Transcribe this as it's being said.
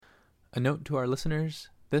A note to our listeners,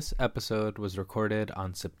 this episode was recorded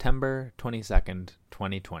on September 22nd,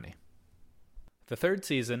 2020. The third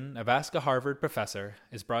season of Ask a Harvard Professor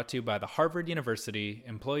is brought to you by the Harvard University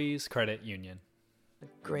Employees Credit Union.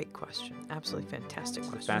 Great question. Absolutely fantastic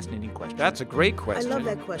question. Fascinating question. That's a great question. I love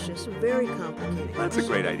that question. It's very complicated. That's a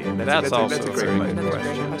great idea. That's also a a great very Another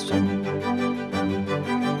question. great question.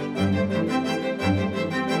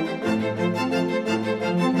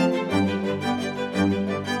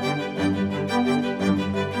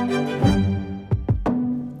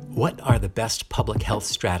 What are the best public health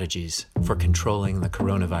strategies for controlling the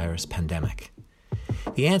coronavirus pandemic?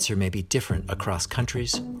 The answer may be different across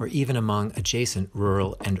countries or even among adjacent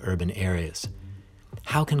rural and urban areas.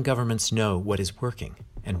 How can governments know what is working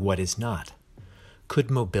and what is not?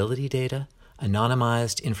 Could mobility data,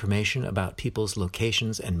 anonymized information about people's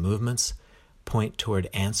locations and movements, point toward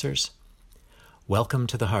answers? Welcome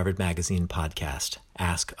to the Harvard Magazine podcast,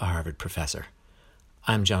 Ask a Harvard Professor.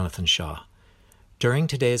 I'm Jonathan Shaw. During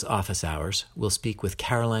today's office hours, we'll speak with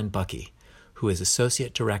Caroline Buckey, who is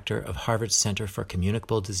Associate Director of Harvard's Center for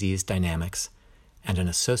Communicable Disease Dynamics and an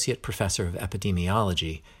Associate Professor of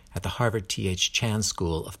Epidemiology at the Harvard T.H. Chan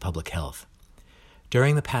School of Public Health.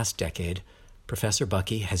 During the past decade, Professor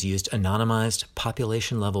Buckey has used anonymized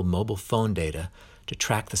population-level mobile phone data to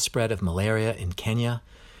track the spread of malaria in Kenya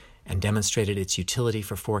and demonstrated its utility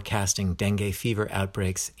for forecasting dengue fever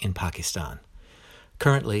outbreaks in Pakistan.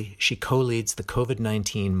 Currently, she co-leads the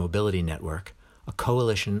COVID-19 Mobility Network, a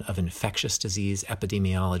coalition of infectious disease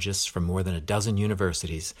epidemiologists from more than a dozen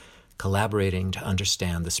universities collaborating to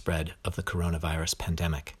understand the spread of the coronavirus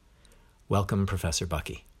pandemic. Welcome, Professor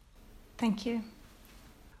Buckey. Thank you.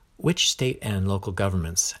 Which state and local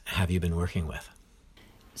governments have you been working with?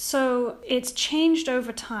 So it's changed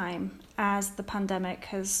over time as the pandemic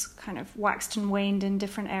has kind of waxed and waned in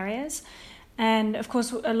different areas. And of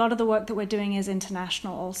course, a lot of the work that we're doing is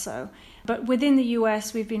international also. But within the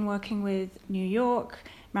US, we've been working with New York,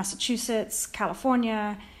 Massachusetts,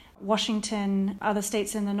 California, Washington, other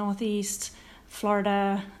states in the Northeast,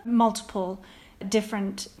 Florida, multiple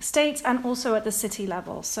different states, and also at the city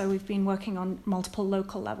level. So we've been working on multiple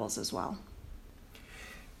local levels as well.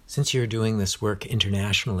 Since you're doing this work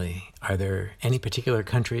internationally, are there any particular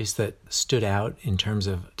countries that stood out in terms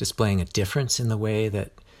of displaying a difference in the way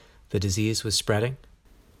that the disease was spreading?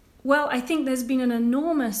 Well, I think there's been an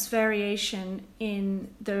enormous variation in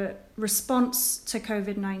the response to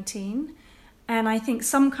COVID-19. And I think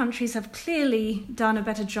some countries have clearly done a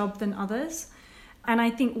better job than others. And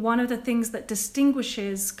I think one of the things that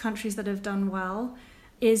distinguishes countries that have done well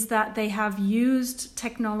is that they have used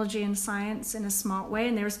technology and science in a smart way,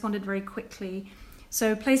 and they responded very quickly.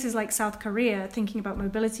 So places like South Korea, thinking about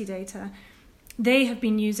mobility data, they have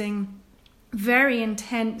been using very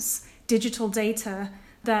intense digital data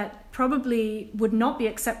that probably would not be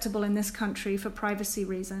acceptable in this country for privacy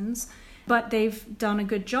reasons, but they've done a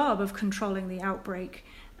good job of controlling the outbreak.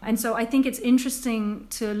 And so I think it's interesting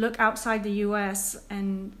to look outside the US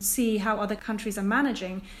and see how other countries are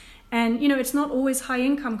managing. And, it's not always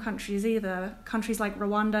high-income countries either. Countries like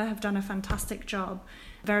Rwanda have done a fantastic job,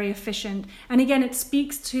 very efficient. And again, it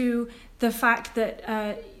speaks to the fact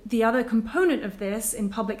that the other component of this in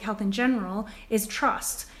public health in general is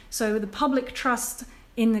trust. So the public trust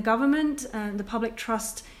in the government, the public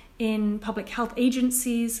trust in public health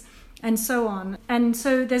agencies, and so on. And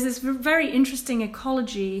so there's this very interesting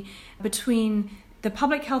ecology between the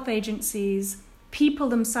public health agencies, people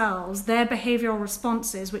themselves, their behavioral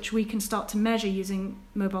responses, which we can start to measure using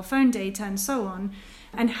mobile phone data and so on,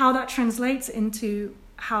 and how that translates into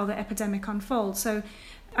how the epidemic unfolds. So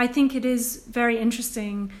I think it is very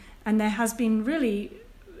interesting, and there has been really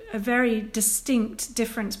a very distinct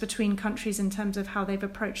difference between countries in terms of how they've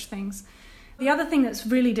approached things. The other thing that's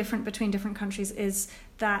really different between different countries is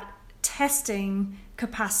that testing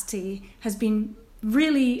capacity has been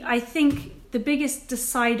really, I think, the biggest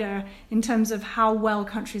decider in terms of how well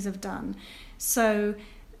countries have done. So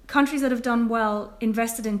countries that have done well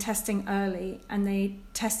invested in testing early, and they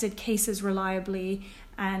tested cases reliably,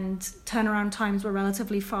 and turnaround times were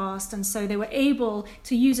relatively fast, and so they were able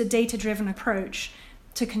to use a data-driven approach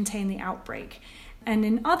to contain the outbreak. And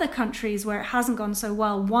in other countries where it hasn't gone so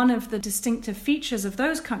well, one of the distinctive features of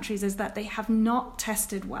those countries is that they have not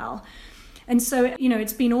tested well. And so,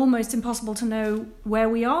 it's been almost impossible to know where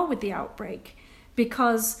we are with the outbreak,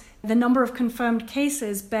 because the number of confirmed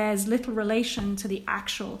cases bears little relation to the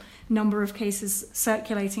actual number of cases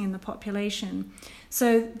circulating in the population.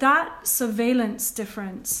 So that surveillance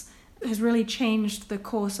difference has really changed the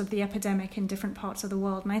course of the epidemic in different parts of the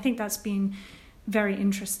world. And I think that's been very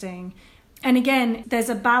interesting. And again, there's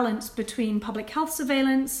a balance between public health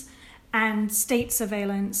surveillance and state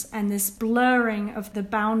surveillance, and this blurring of the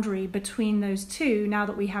boundary between those two now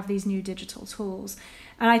that we have these new digital tools.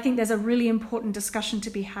 And I think there's a really important discussion to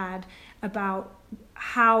be had about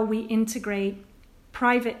how we integrate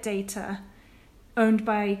private data owned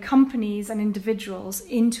by companies and individuals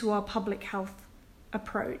into our public health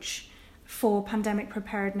approach for pandemic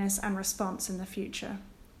preparedness and response in the future.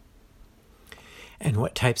 And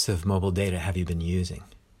what types of mobile data have you been using?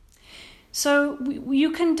 So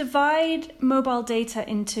you can divide mobile data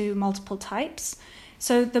into multiple types.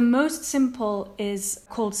 So the most simple is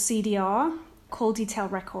called CDR, Call Detail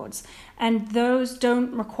Records, and those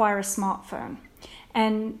don't require a smartphone.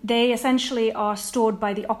 And they essentially are stored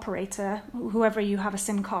by the operator, whoever you have a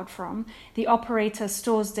SIM card from. The operator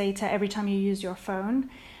stores data every time you use your phone,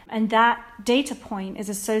 and that data point is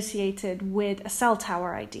associated with a cell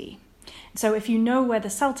tower ID. So if you know where the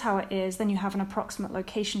cell tower is, then you have an approximate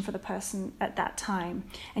location for the person at that time,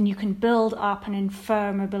 and you can build up and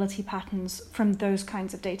infer mobility patterns from those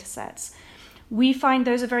kinds of data sets. We find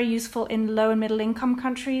those are very useful in low and middle income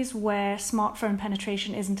countries where smartphone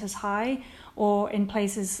penetration isn't as high, or in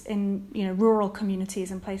places in rural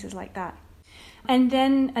communities and places like that. And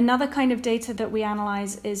then another kind of data that we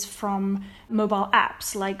analyze is from mobile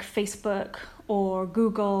apps like Facebook or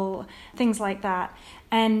Google, things like that.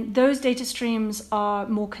 And those data streams are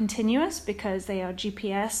more continuous because they are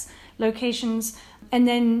GPS locations. And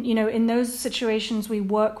then, in those situations, we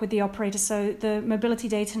work with the operator. So the Mobility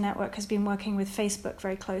Data Network has been working with Facebook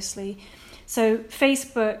very closely. So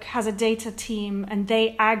Facebook has a data team, and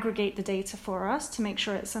they aggregate the data for us to make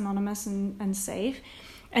sure it's anonymous and safe.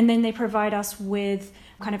 And then they provide us with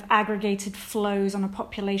kind of aggregated flows on a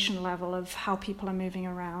population level of how people are moving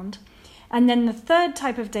around. And then the third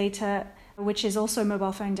type of data, which is also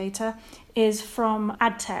mobile phone data, is from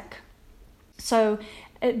ad tech. So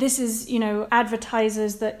this is,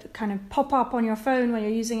 advertisers that kind of pop up on your phone when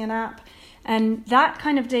you're using an app. And that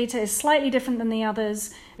kind of data is slightly different than the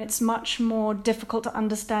others. It's much more difficult to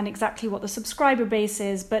understand exactly what the subscriber base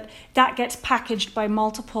is, but that gets packaged by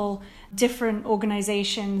multiple different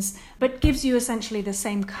organizations, but gives you essentially the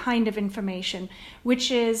same kind of information, which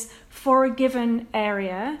is for a given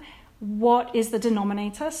area, what is the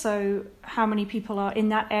denominator? So how many people are in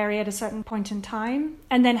that area at a certain point in time?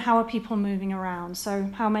 And then how are people moving around? So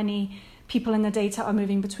how many people in the data are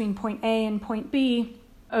moving between point A and point B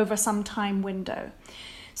over some time window.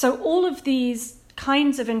 So all of these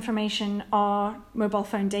kinds of information are mobile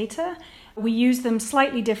phone data. We use them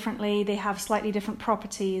slightly differently. They have slightly different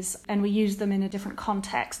properties, and we use them in a different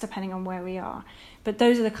context depending on where we are. But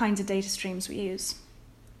those are the kinds of data streams we use.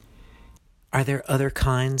 Are there other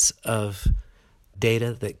kinds of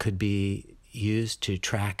data that could be used to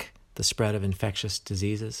track the spread of infectious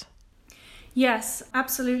diseases? Yes,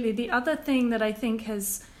 absolutely. The other thing that I think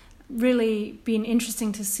has really been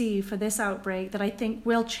interesting to see for this outbreak, that I think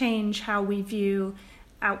will change how we view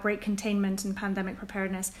outbreak containment and pandemic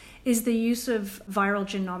preparedness, is the use of viral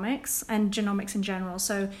genomics and genomics in general.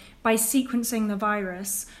 So by sequencing the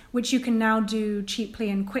virus, which you can now do cheaply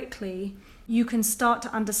and quickly, you can start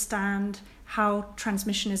to understand how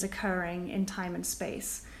transmission is occurring in time and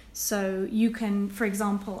space. So you can, for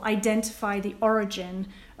example, identify the origin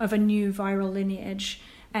of a new viral lineage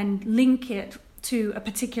and link it to a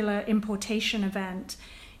particular importation event.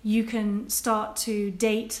 You can start to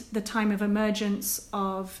date the time of emergence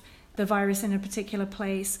of the virus in a particular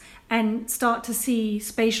place and start to see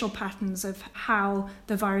spatial patterns of how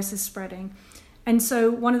the virus is spreading. And so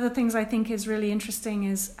one of the things I think is really interesting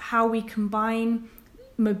is how we combine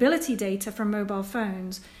mobility data from mobile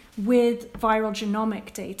phones with viral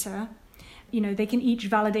genomic data. They can each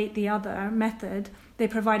validate the other method. They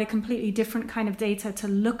provide a completely different kind of data to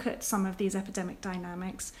look at some of these epidemic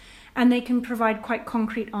dynamics. And they can provide quite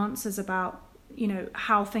concrete answers about,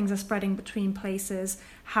 how things are spreading between places,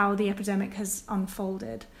 how the epidemic has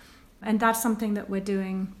unfolded. And that's something that we're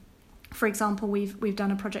doing. For example, we've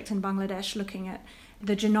done a project in Bangladesh looking at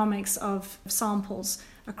the genomics of samples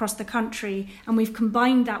across the country, and we've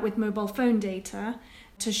combined that with mobile phone data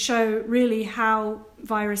to show really how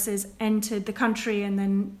viruses entered the country and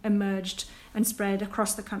then emerged and spread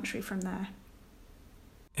across the country from there.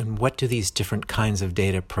 And what do these different kinds of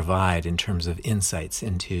data provide in terms of insights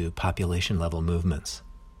into population-level movements?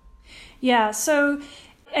 Yeah, so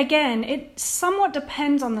again, it somewhat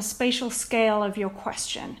depends on the spatial scale of your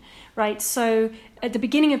question, right? So at the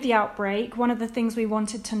beginning of the outbreak, one of the things we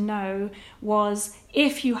wanted to know was,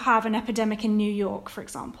 if you have an epidemic in New York, for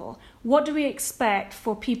example, what do we expect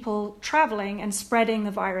for people traveling and spreading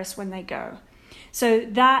the virus when they go? So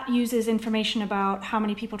that uses information about how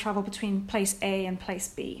many people travel between place A and place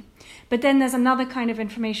B. But then there's another kind of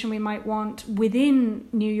information we might want within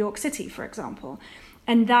New York City, for example.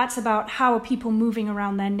 And that's about how are people moving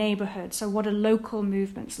around their neighborhood. So what are local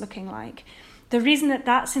movements looking like? The reason that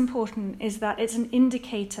that's important is that it's an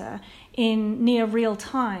indicator in near real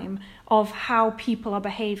time of how people are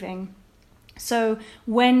behaving. So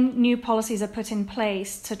when new policies are put in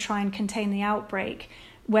place to try and contain the outbreak,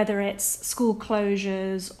 whether it's school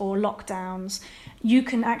closures or lockdowns, you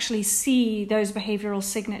can actually see those behavioral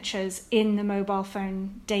signatures in the mobile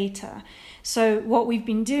phone data. So what we've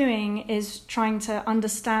been doing is trying to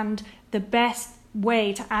understand the best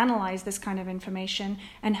way to analyze this kind of information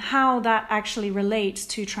and how that actually relates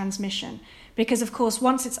to transmission. Because, of course,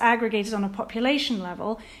 once it's aggregated on a population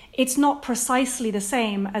level, it's not precisely the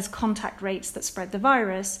same as contact rates that spread the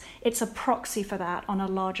virus. It's a proxy for that on a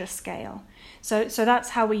larger scale. So that's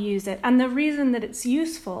how we use it. And the reason that it's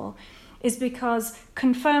useful is because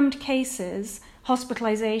confirmed cases,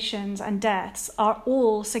 hospitalizations, and deaths are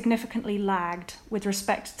all significantly lagged with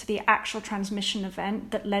respect to the actual transmission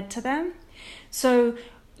event that led to them. So,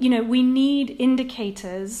 we need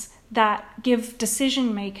indicators that give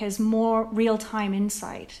decision makers more real-time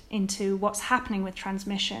insight into what's happening with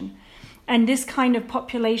transmission. And this kind of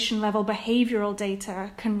population-level behavioral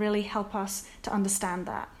data can really help us to understand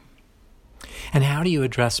that. And how do you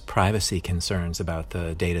address privacy concerns about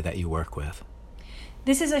the data that you work with?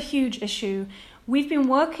 This is a huge issue. We've been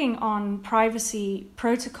working on privacy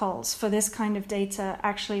protocols for this kind of data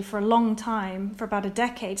actually for a long time, for about a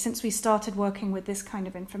decade, since we started working with this kind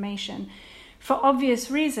of information. For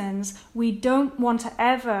obvious reasons, we don't want to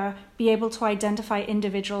ever be able to identify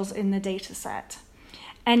individuals in the data set.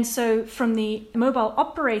 And so from the mobile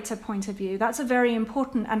operator point of view, that's a very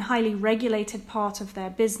important and highly regulated part of their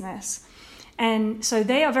business. And so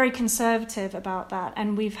they are very conservative about that.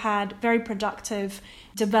 And we've had very productive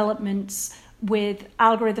developments with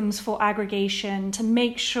algorithms for aggregation to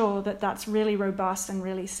make sure that that's really robust and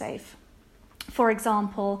really safe. For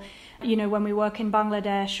example, when we work in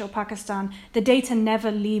Bangladesh or Pakistan, the data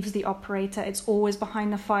never leaves the operator. It's always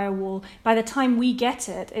behind the firewall. By the time we get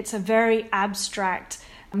it, it's a very abstract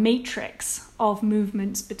matrix of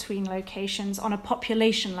movements between locations on a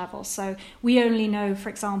population level. So we only know, for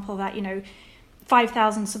example, that,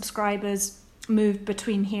 5,000 subscribers moved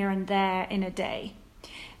between here and there in a day.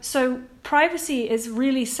 So privacy is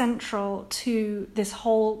really central to this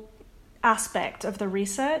whole aspect of the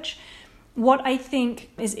research. What I think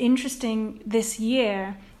is interesting this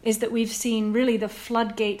year is that we've seen really the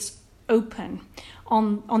floodgates open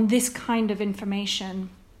on this kind of information.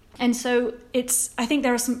 And so I think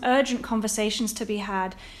there are some urgent conversations to be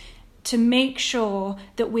had to make sure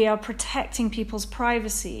that we are protecting people's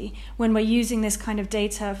privacy when we're using this kind of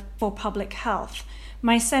data for public health.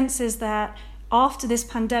 My sense is that after this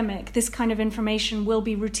pandemic, this kind of information will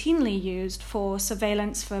be routinely used for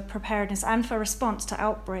surveillance, for preparedness, and for response to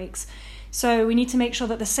outbreaks. So we need to make sure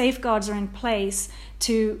that the safeguards are in place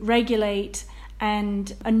to regulate and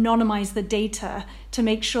anonymize the data to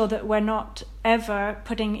make sure that we're not ever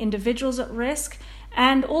putting individuals at risk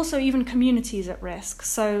and also even communities at risk.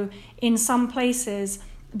 So in some places,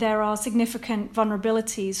 there are significant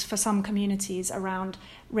vulnerabilities for some communities around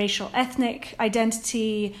racial, ethnic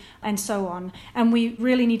identity, and so on. And we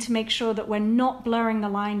really need to make sure that we're not blurring the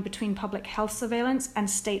line between public health surveillance and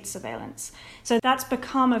state surveillance. So that's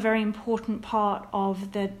become a very important part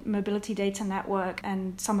of the Mobility Data Network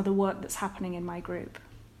and some of the work that's happening in my group.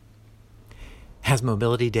 Has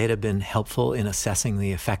mobility data been helpful in assessing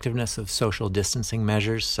the effectiveness of social distancing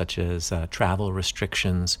measures, such as travel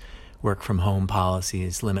restrictions, work from home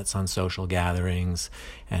policies, limits on social gatherings,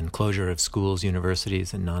 and closure of schools,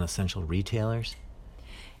 universities, and non-essential retailers?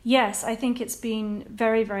 Yes, I think it's been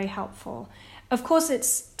very, very helpful. Of course,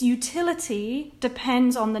 its utility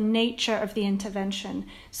depends on the nature of the intervention.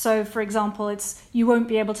 So, for example, you won't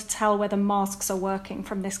be able to tell whether masks are working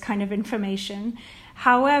from this kind of information.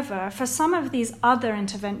 However, for some of these other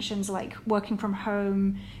interventions like working from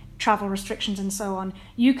home, travel restrictions, and so on,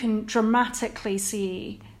 you can dramatically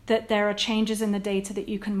see that there are changes in the data that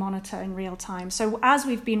you can monitor in real time. So as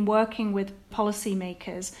we've been working with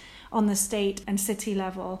policymakers on the state and city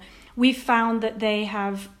level, we've found that they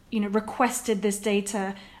have requested this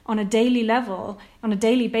data on a daily level, on a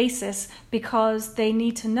daily basis, because they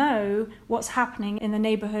need to know what's happening in the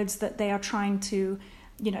neighborhoods that they are trying to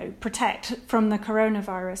protect from the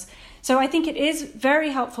coronavirus. So I think it is very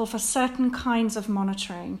helpful for certain kinds of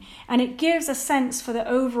monitoring, and it gives a sense for the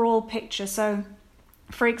overall picture. So,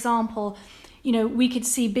 for example, we could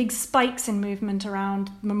see big spikes in movement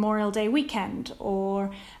around Memorial Day weekend,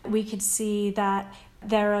 or we could see that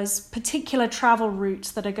there are particular travel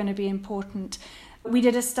routes that are going to be important. We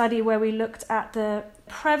did a study where we looked at the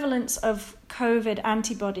prevalence of COVID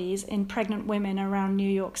antibodies in pregnant women around New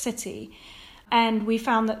York City. And we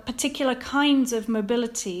found that particular kinds of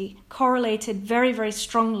mobility correlated very, very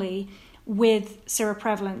strongly with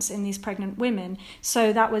seroprevalence in these pregnant women.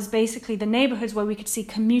 So that was basically the neighborhoods where we could see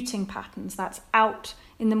commuting patterns. That's out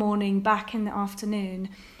in the morning, back in the afternoon.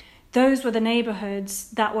 Those were the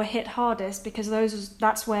neighborhoods that were hit hardest because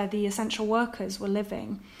that's where the essential workers were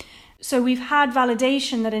living. So we've had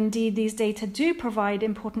validation that indeed these data do provide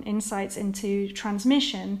important insights into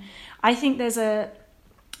transmission. I think there's an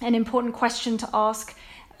important question to ask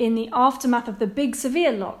in the aftermath of the big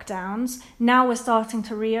severe lockdowns. Now we're starting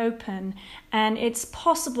to reopen, and it's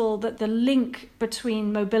possible that the link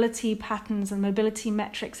between mobility patterns and mobility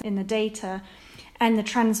metrics in the data and the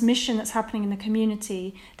transmission that's happening in the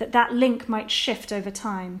community, that link might shift over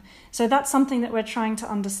time. So that's something that we're trying to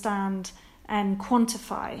understand and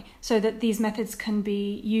quantify so that these methods can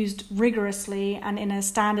be used rigorously and in a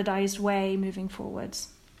standardized way moving forwards.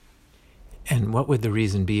 And what would the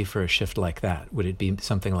reason be for a shift like that? Would it be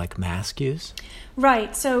something like mask use?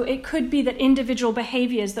 Right. So it could be that individual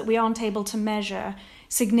behaviors that we aren't able to measure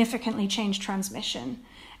significantly change transmission.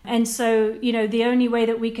 And so, the only way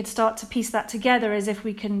that we could start to piece that together is if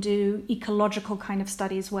we can do ecological kind of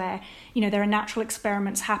studies where, there are natural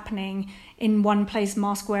experiments happening. In one place,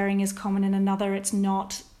 mask wearing is common, in another it's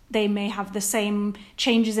not. They may have the same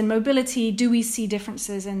changes in mobility. Do we see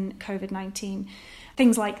differences in COVID-19?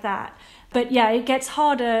 Things like that. But yeah, it gets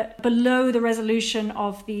harder below the resolution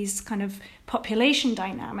of these kind of population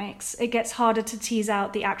dynamics. It gets harder to tease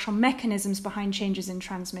out the actual mechanisms behind changes in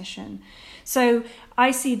transmission. So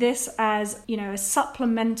I see this as, a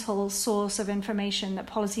supplemental source of information that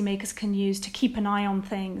policymakers can use to keep an eye on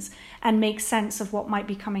things and make sense of what might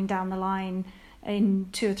be coming down the line in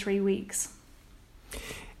 2 or 3 weeks.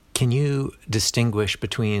 Can you distinguish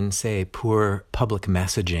between, say, poor public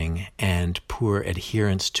messaging and poor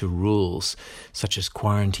adherence to rules, such as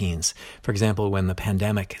quarantines? For example, when the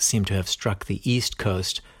pandemic seemed to have struck the East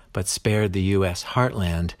Coast but spared the U.S.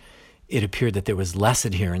 heartland, it appeared that there was less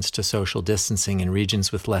adherence to social distancing in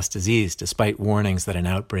regions with less disease, despite warnings that an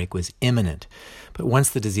outbreak was imminent. But once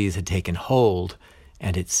the disease had taken hold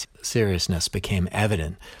and its seriousness became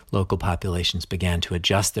evident, local populations began to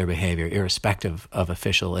adjust their behavior irrespective of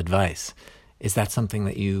official advice. Is that something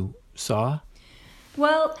that you saw?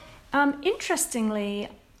 Well, interestingly,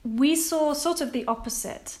 we saw sort of the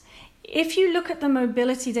opposite. If you look at the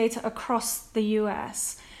mobility data across the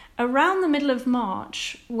US, around the middle of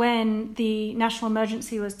March, when the national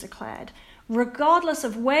emergency was declared, regardless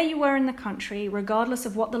of where you were in the country, regardless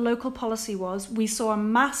of what the local policy was, we saw a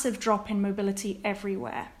massive drop in mobility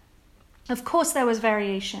everywhere. Of course, there was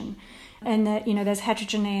variation, and there's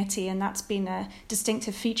heterogeneity, and that's been a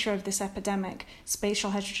distinctive feature of this epidemic,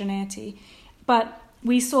 spatial heterogeneity. But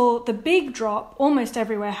we saw the big drop almost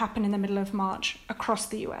everywhere happen in the middle of March across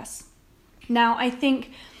the US. Now, I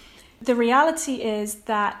think the reality is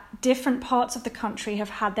that different parts of the country have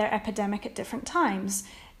had their epidemic at different times.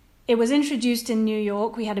 It was introduced in New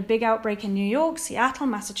York. We had a big outbreak in New York, Seattle,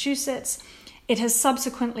 Massachusetts. It has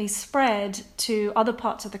subsequently spread to other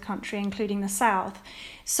parts of the country, including the South.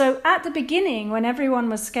 So at the beginning, when everyone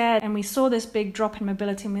was scared and we saw this big drop in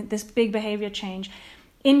mobility, this big behavior change,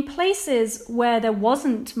 in places where there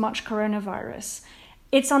wasn't much coronavirus,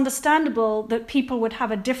 it's understandable that people would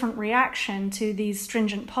have a different reaction to these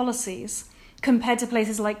stringent policies compared to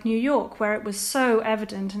places like New York, where it was so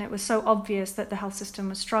evident and it was so obvious that the health system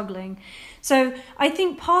was struggling. So I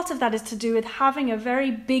think part of that is to do with having a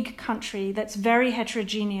very big country that's very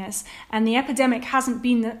heterogeneous, and the epidemic hasn't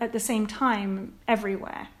been at the same time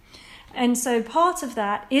everywhere. And so part of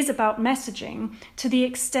that is about messaging, to the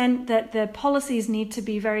extent that the policies need to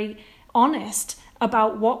be very honest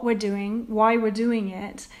about what we're doing, why we're doing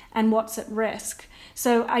it, and what's at risk.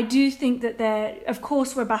 So I do think that of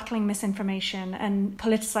course, we're battling misinformation and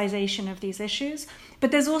politicization of these issues,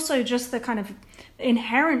 but there's also just the kind of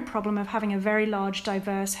inherent problem of having a very large,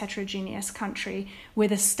 diverse, heterogeneous country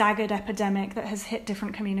with a staggered epidemic that has hit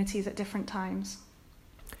different communities at different times.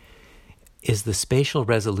 Is the spatial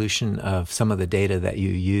resolution of some of the data that you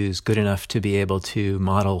use good enough to be able to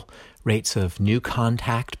model rates of new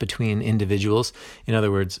contact between individuals? In other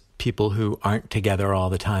words, people who aren't together all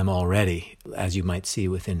the time already, as you might see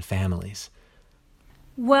within families?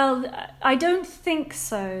 Well, I don't think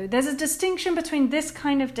so. There's a distinction between this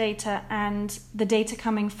kind of data and the data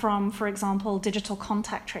coming from, for example, digital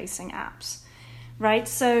contact tracing apps, right?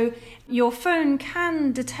 So your phone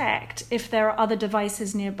can detect if there are other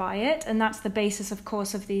devices nearby it, and that's the basis, of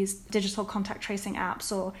course, of these digital contact tracing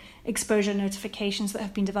apps or exposure notifications that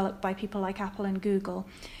have been developed by people like Apple and Google.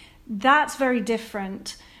 That's very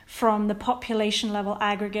different from the population level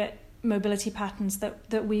aggregate mobility patterns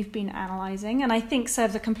that we've been analyzing, and I think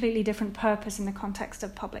serves a completely different purpose in the context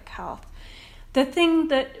of public health. The thing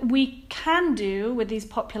that we can do with these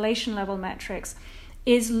population level metrics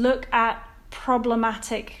is look at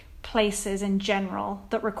problematic places in general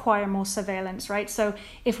that require more surveillance, right? So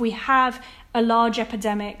if we have a large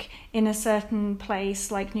epidemic in a certain place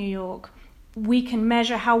like New York, we can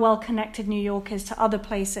measure how well connected New York is to other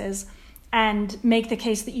places and make the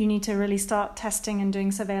case that you need to really start testing and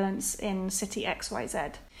doing surveillance in city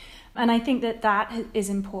XYZ. And I think that is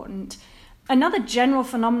important. Another general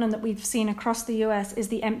phenomenon that we've seen across the US is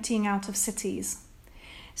the emptying out of cities.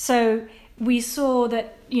 So we saw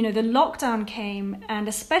that, the lockdown came, and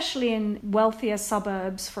especially in wealthier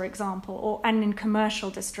suburbs, for example, and in commercial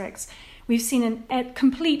districts, we've seen a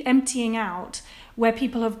complete emptying out where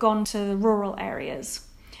people have gone to rural areas.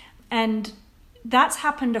 And that's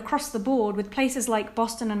happened across the board, with places like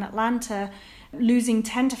Boston and Atlanta losing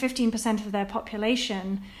 10 to 15% of their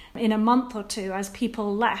population in a month or two as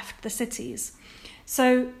people left the cities.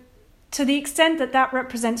 So to the extent that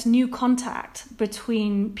represents new contact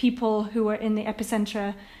between people who are in the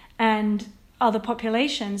epicenter and other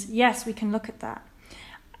populations, yes, we can look at that.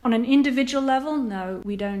 On an individual level, no,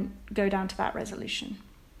 we don't go down to that resolution.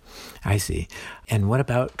 I see. And what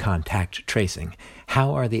about contact tracing?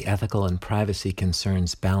 How are the ethical and privacy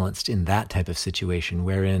concerns balanced in that type of situation,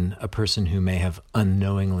 wherein a person who may have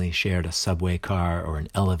unknowingly shared a subway car or an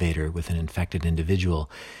elevator with an infected individual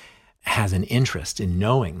has an interest in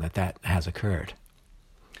knowing that has occurred?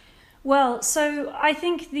 Well, so I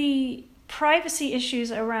think the privacy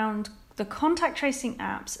issues around the contact tracing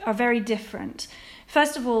apps are very different.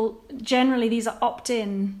 First of all, generally these are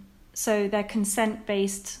opt-in, so they're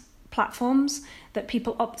consent-based platforms that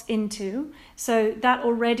people opt into. So that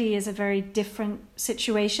already is a very different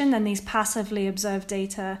situation than these passively observed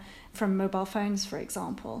data from mobile phones, for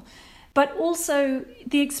example. But also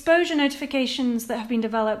the exposure notifications that have been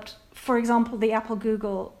developed, for example, the Apple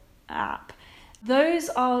Google app, those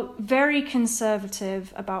are very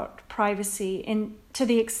conservative about privacy to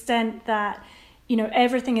the extent that,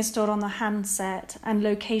 everything is stored on the handset and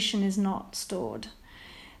location is not stored.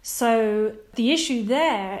 So the issue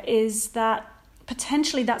there is that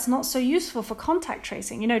potentially that's not so useful for contact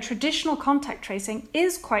tracing. Traditional contact tracing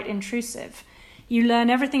is quite intrusive. You learn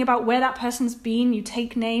everything about where that person's been, you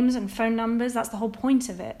take names and phone numbers, that's the whole point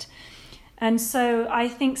of it. And so I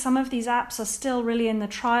think some of these apps are still really in the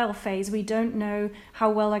trial phase. We don't know how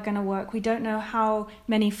well they're going to work. We don't know how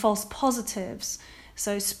many false positives,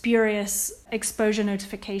 so spurious exposure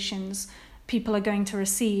notifications, people are going to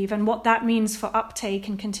receive, and what that means for uptake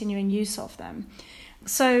and continuing use of them.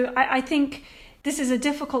 So I think this is a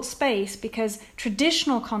difficult space because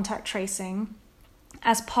traditional contact tracing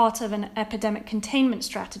as part of an epidemic containment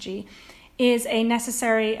strategy is a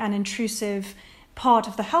necessary and intrusive part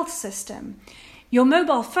of the health system. Your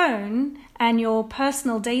mobile phone and your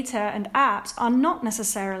personal data and apps are not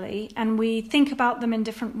necessarily, and we think about them in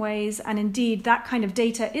different ways, and indeed that kind of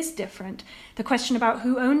data is different. The question about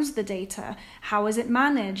who owns the data, how is it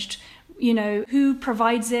managed, who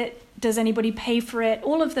provides it, does anybody pay for it?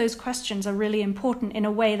 All of those questions are really important in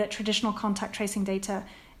a way that traditional contact tracing data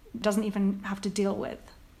doesn't even have to deal with.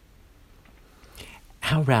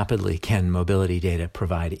 How rapidly can mobility data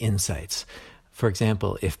provide insights? For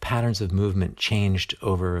example, if patterns of movement changed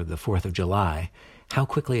over the 4th of July, how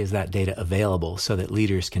quickly is that data available so that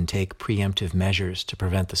leaders can take preemptive measures to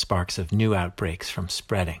prevent the sparks of new outbreaks from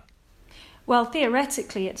spreading? Well,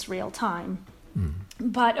 theoretically, it's real time.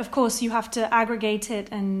 But of course, you have to aggregate it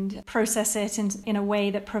and process it in a way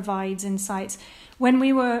that provides insights. When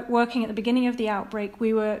we were working at the beginning of the outbreak,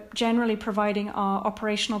 we were generally providing our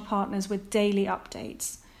operational partners with daily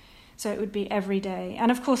updates. So it would be every day. And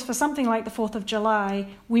of course, for something like the 4th of July,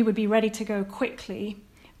 we would be ready to go quickly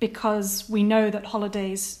because we know that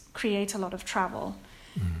holidays create a lot of travel.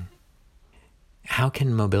 How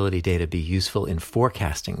can mobility data be useful in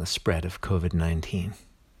forecasting the spread of COVID-19?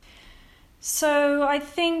 So I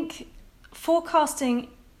think forecasting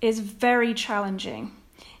is very challenging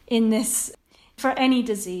in this for any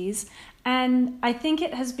disease. And I think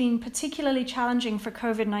it has been particularly challenging for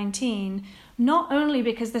COVID-19, not only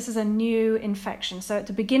because this is a new infection. So at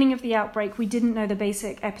the beginning of the outbreak, we didn't know the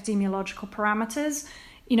basic epidemiological parameters,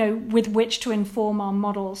 with which to inform our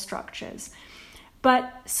model structures.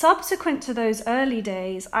 But subsequent to those early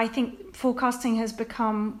days, I think forecasting has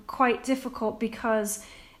become quite difficult because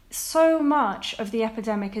so much of the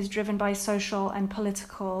epidemic is driven by social and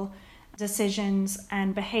political decisions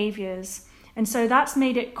and behaviors. And so that's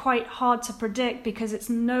made it quite hard to predict because it's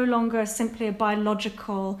no longer simply a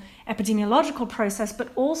biological, epidemiological process, but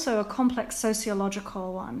also a complex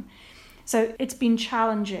sociological one. So it's been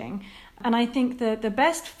challenging. And I think the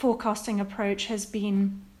best forecasting approach has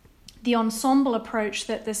been the ensemble approach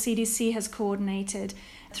that the CDC has coordinated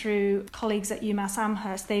through colleagues at UMass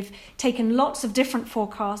Amherst. They've taken lots of different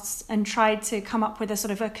forecasts and tried to come up with a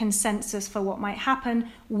sort of a consensus for what might happen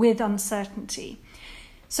with uncertainty.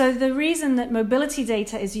 So the reason that mobility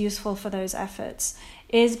data is useful for those efforts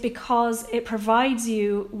is because it provides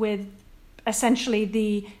you with essentially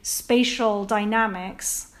the spatial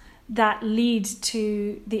dynamics that lead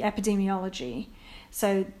to the epidemiology.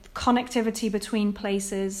 So connectivity between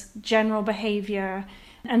places, general behavior,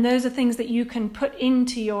 and those are things that you can put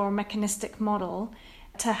into your mechanistic model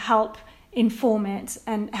to help inform it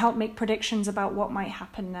and help make predictions about what might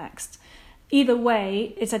happen next. Either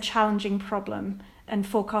way, it's a challenging problem, and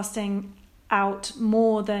forecasting out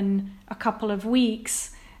more than a couple of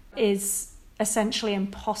weeks is essentially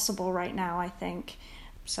impossible right now, I think.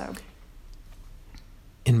 So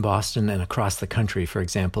in Boston and across the country, for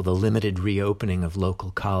example, the limited reopening of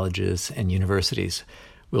local colleges and universities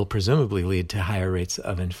will presumably lead to higher rates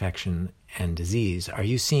of infection and disease. Are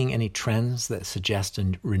you seeing any trends that suggest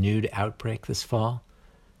a renewed outbreak this fall?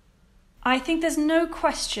 I think there's no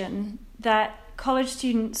question that college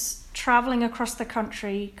students traveling across the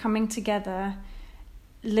country, coming together,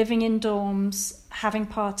 living in dorms, having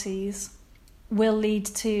parties, will lead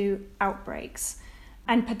to outbreaks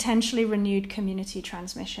and potentially renewed community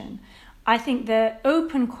transmission. I think the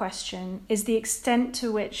open question is the extent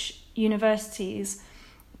to which universities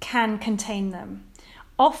can contain them.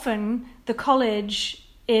 Often the college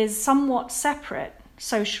is somewhat separate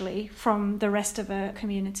socially from the rest of a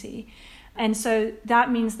community. And so that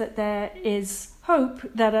means that there is hope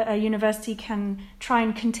that a university can try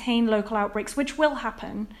and contain local outbreaks, which will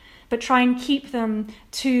happen, but try and keep them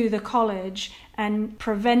to the college and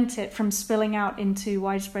prevent it from spilling out into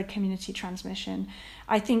widespread community transmission.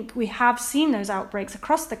 I think we have seen those outbreaks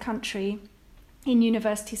across the country in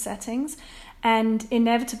university settings, and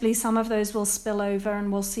inevitably some of those will spill over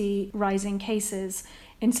and we'll see rising cases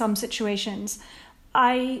in some situations.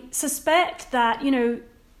 I suspect that,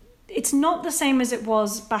 it's not the same as it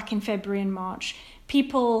was back in February and March.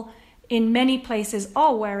 People in many places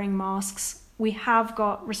are wearing masks. We have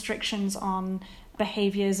got restrictions on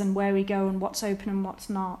behaviors and where we go and what's open and what's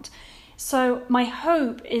not. So my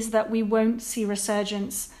hope is that we won't see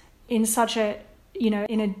resurgence in such a,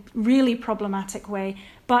 in a really problematic way.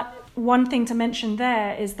 But one thing to mention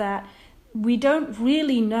there is that we don't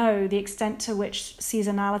really know the extent to which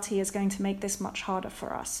seasonality is going to make this much harder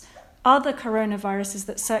for us. Other coronaviruses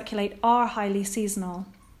that circulate are highly seasonal.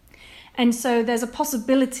 And so there's a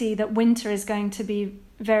possibility that winter is going to be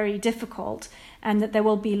very difficult and that there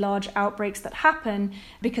will be large outbreaks that happen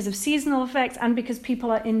because of seasonal effects and because people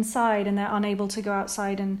are inside and they're unable to go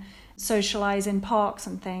outside and socialize in parks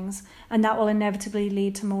and things. And that will inevitably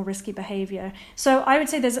lead to more risky behavior. So I would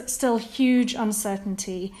say there's still huge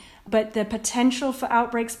uncertainty, but the potential for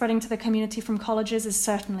outbreaks spreading to the community from colleges is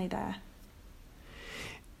certainly there.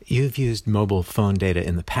 You've used mobile phone data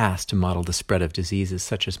in the past to model the spread of diseases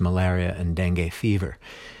such as malaria and dengue fever.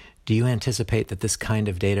 Do you anticipate that this kind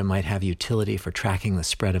of data might have utility for tracking the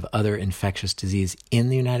spread of other infectious disease in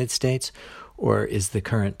the United States, or is the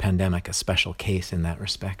current pandemic a special case in that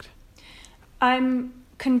respect? I'm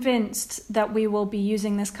convinced that we will be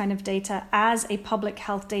using this kind of data as a public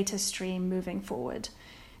health data stream moving forward.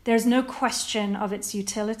 There's no question of its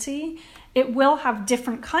utility. It will have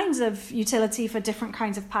different kinds of utility for different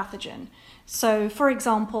kinds of pathogen. So, for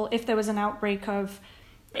example, if there was an outbreak of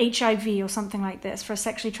HIV or something like this for a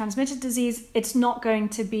sexually transmitted disease, it's not going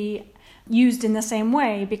to be used in the same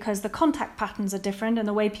way because the contact patterns are different and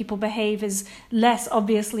the way people behave is less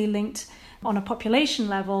obviously linked on a population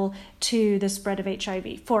level to the spread of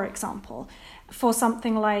HIV, for example. For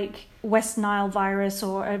something like West Nile virus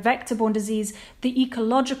or a vector-borne disease, the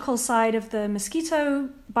ecological side of the mosquito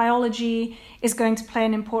biology is going to play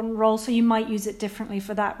an important role, so you might use it differently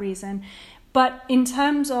for that reason. But in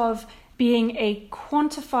terms of being a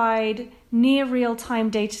quantified, near real-time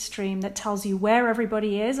data stream that tells you where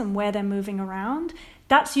everybody is and where they're moving around,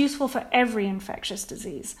 that's useful for every infectious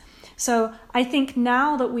disease. So I think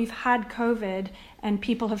now that we've had COVID and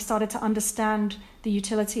people have started to understand the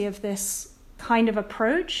utility of this kind of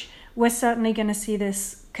approach, we're certainly going to see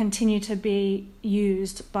this continue to be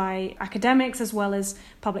used by academics as well as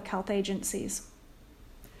public health agencies.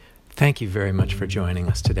 Thank you very much for joining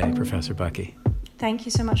us today, Professor Buckey. Thank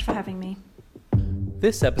you so much for having me.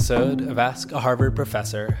 This episode of Ask a Harvard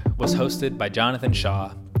Professor was hosted by Jonathan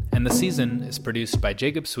Shaw, and the season is produced by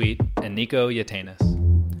Jacob Sweet and Nico Yatanis.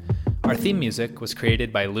 Our theme music was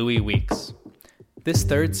created by Louis Weeks. This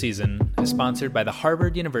third season is sponsored by the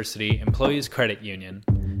Harvard University Employees Credit Union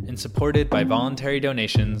and supported by voluntary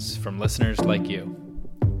donations from listeners like you.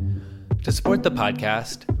 To support the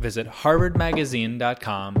podcast, visit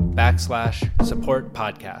harvardmagazine.com/support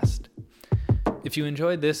podcast. If you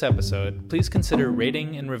enjoyed this episode, please consider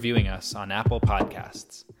rating and reviewing us on Apple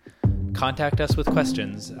Podcasts. Contact us with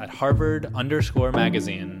questions at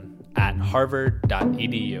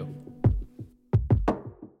harvard_magazine@harvard.edu.